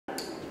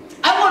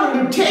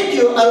take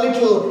you a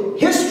little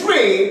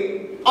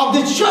history of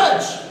the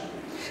church.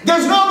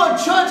 There's no more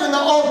church in the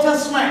Old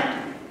Testament.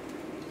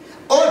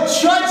 Our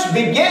church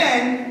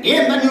began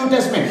in the New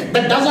Testament.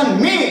 That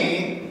doesn't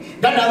mean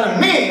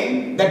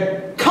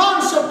that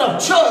concept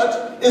of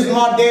church is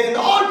not there in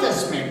the Old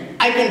Testament.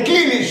 I can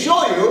clearly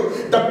show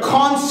you the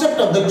concept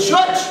of the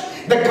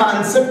church, the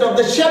concept of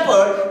the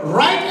shepherd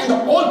right in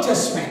the Old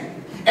Testament.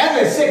 As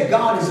I said,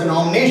 God is an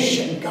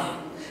omniscient God.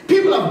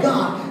 People of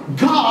God,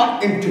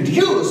 God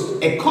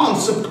introduced a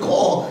concept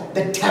called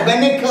the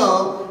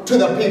tabernacle to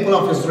the people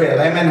of Israel.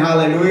 Amen,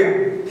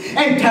 hallelujah.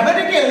 And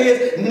tabernacle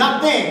is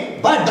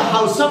nothing but the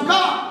house of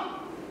God.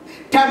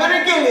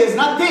 Tabernacle is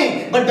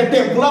nothing but the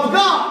temple of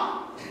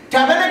God.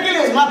 Tabernacle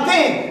is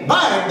nothing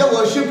but the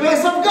worship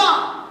place of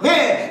God,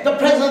 where the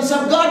presence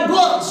of God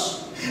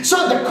dwells.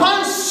 So the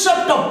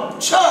concept of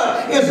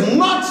church is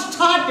not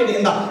started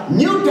in the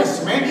New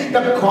Testament.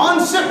 The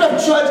concept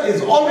of church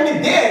is already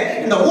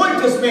there in the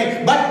Old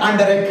Testament, but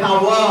under a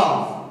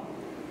cover,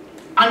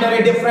 under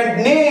a different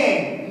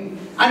name,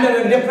 under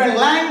a different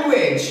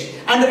language,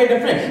 under a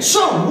different.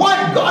 So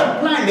what God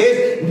planned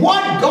is,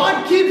 what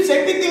God keeps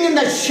everything in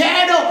the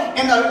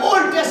shadow in the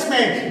Old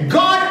Testament,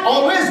 God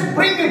always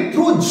bring it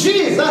through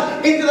Jesus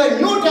into the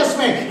New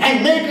Testament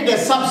and make it a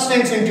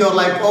substance into your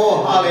life.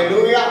 Oh,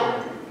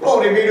 hallelujah.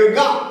 Glory be to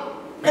God.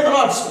 May the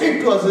Lord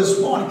speak to us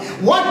this morning.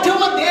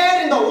 Whatever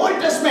there in the Old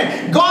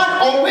Testament,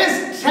 God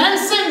always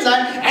transcends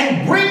that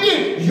and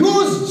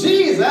use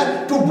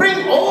Jesus to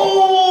bring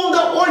all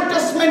the Old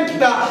Testament,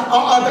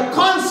 the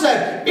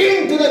concept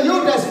into the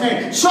New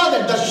Testament, so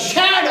that the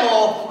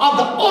shadow of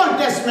the Old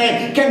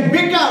Testament can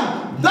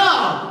become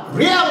the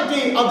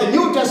reality of the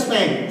New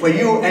Testament for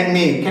you and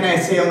me. Can I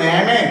say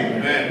amen?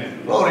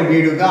 Amen. Glory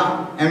be to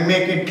God, and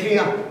make it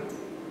clear.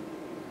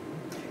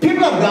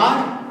 People of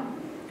God,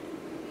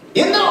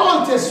 in the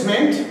Old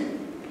Testament,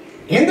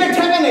 in the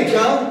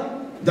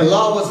tabernacle, the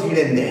law was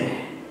hidden there.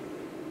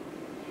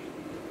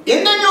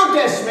 In the New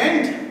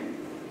Testament,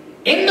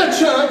 in the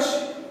church,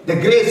 the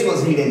grace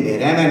was hidden there.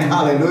 Amen.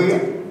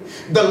 Hallelujah.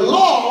 The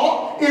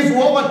law is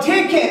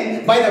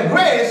overtaken by the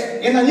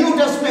grace in the New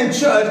Testament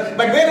church,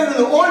 but whereas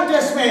in the Old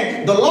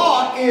Testament, the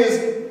law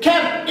is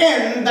kept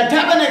in the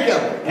tabernacle.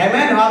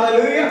 Amen.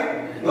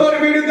 Hallelujah.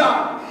 Glory be to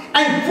God.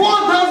 And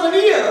 4,000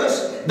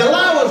 years, the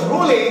law was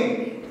ruling.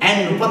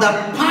 And for the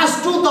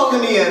past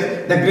 2,000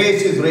 years, the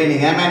grace is reigning.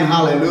 Amen.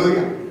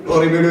 Hallelujah.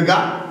 Glory be to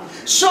God.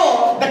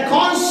 So, the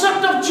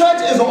concept of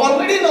church is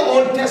already in the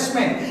Old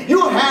Testament.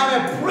 You have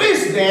a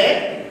priest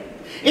there.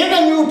 In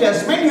the New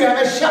Testament, you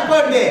have a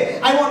shepherd there.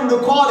 I wanted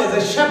to call it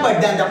a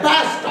shepherd than the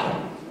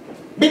pastor.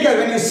 Because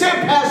when you say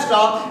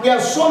pastor, we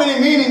have so many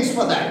meanings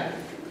for that.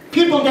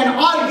 People can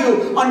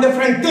argue on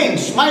different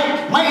things.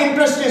 My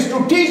interest is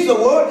to teach the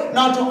word,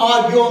 not to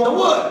argue on the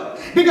word.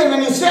 Because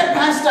when you say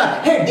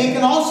pastor, hey,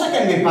 deacon also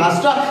can be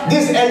pastor,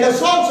 this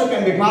elders also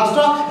can be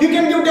pastor, you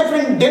can give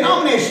different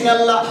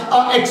denominational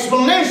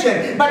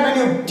explanation. But when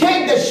you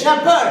take the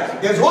shepherd,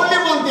 there's only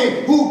one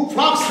thing: who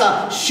flocks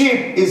the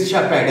sheep is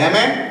shepherd.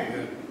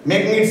 Amen?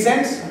 Making it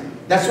sense?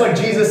 That's what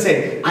Jesus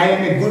said. I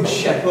am a good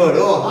shepherd.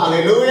 Oh,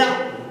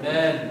 hallelujah.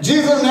 Amen.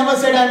 Jesus never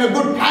said, I am a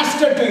good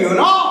pastor to you.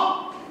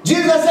 No.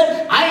 Jesus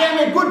said, I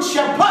am a good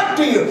shepherd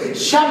to you.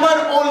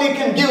 Shepherd only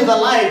can give the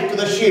life to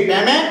the sheep.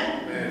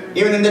 Amen?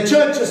 Even in the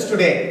churches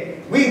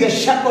today, we the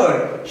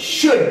shepherd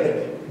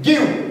should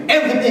give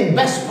everything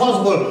best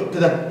possible to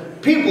the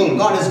people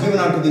God has given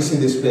unto this in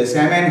this place.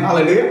 Amen.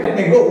 Hallelujah. Let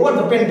me go what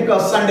the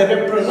Pentecost Sunday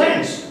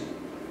represents.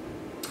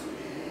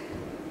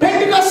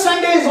 Pentecost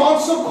Sunday is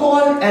also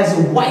called as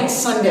White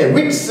Sunday.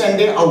 Which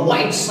Sunday? A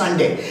White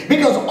Sunday.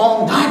 Because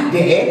on that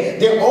day,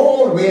 they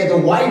all wear the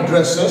white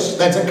dresses.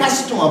 That's a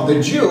custom of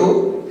the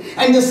Jew.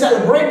 And they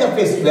celebrate the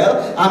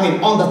festival,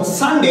 on the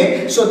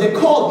Sunday. So they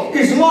call,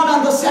 it's not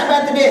on the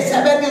Sabbath day.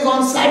 Sabbath is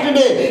on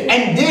Saturday.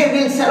 And they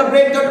will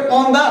celebrate it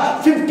on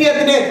the 50th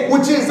day,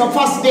 which is the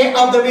first day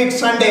of the week,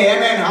 Sunday.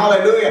 Amen.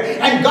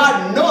 Hallelujah. And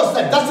God knows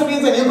that. That's the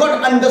reason you got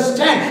to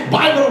understand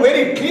Bible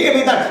very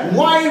clearly, that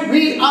why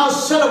we are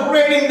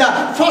celebrating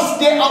the first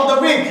day of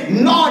the week,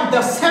 not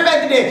the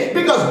seventh day.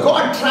 Because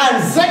God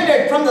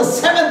transcended from the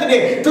seventh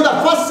day to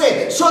the first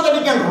day, so that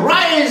He can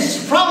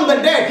rise from the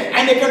dead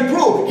and He can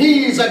prove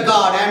He is a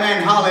God.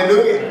 Amen.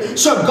 Hallelujah.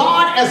 So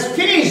God has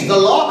finished the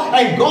law,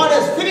 and God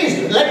has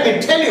finished. Let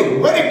me tell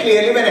you very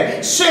clearly, when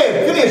I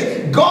say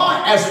finished,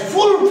 God has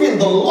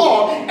fulfilled the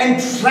law and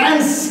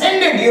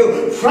transcended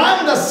you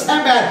from the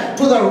Sabbath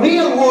to the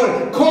real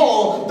world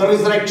called the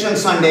Resurrection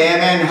Sunday.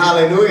 Amen.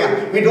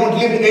 Hallelujah. We don't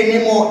live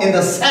anymore in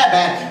the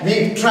Sabbath.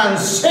 We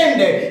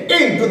transcended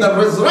into the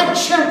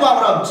resurrection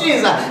power of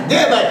Jesus.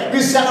 Thereby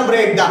we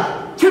celebrate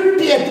the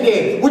 50th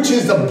day, which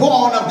is the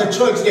born of the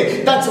church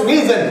day. That's the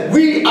reason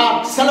we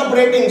are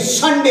celebrating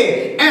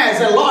Sunday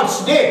as a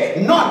Lord's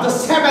Day, not the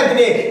Sabbath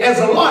day as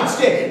a Lord's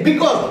Day.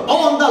 Because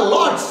on the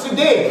Lord's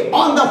Day,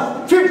 on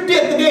the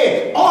 50th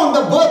day, on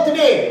the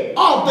birthday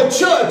of the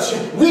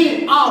church,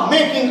 we are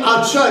making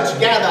our church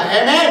gather.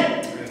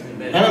 Amen?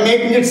 Amen. Am I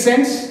making it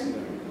sense?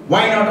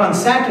 Why not on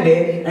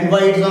Saturday and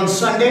why it is on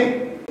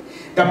Sunday?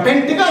 The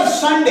Pentecost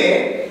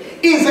Sunday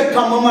is a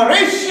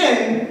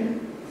commemoration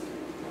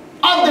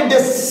of the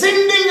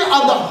descending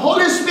of the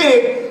Holy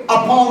Spirit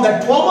upon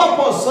the 12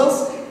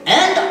 apostles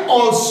and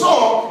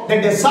also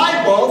the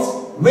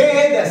disciples,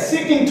 where they are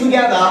sitting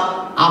together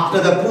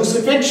after the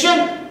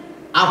crucifixion,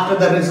 after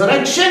the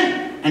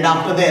resurrection, and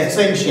after the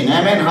ascension.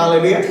 Amen,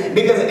 hallelujah.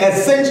 Because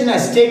ascension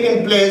has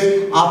taken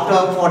place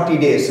after 40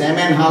 days.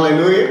 Amen,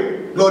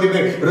 hallelujah. Glory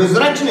be.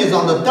 Resurrection is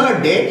on the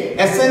 3rd day,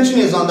 ascension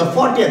is on the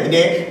 40th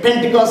day,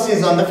 Pentecost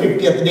is on the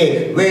 50th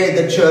day,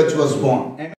 where the church was born. Amen.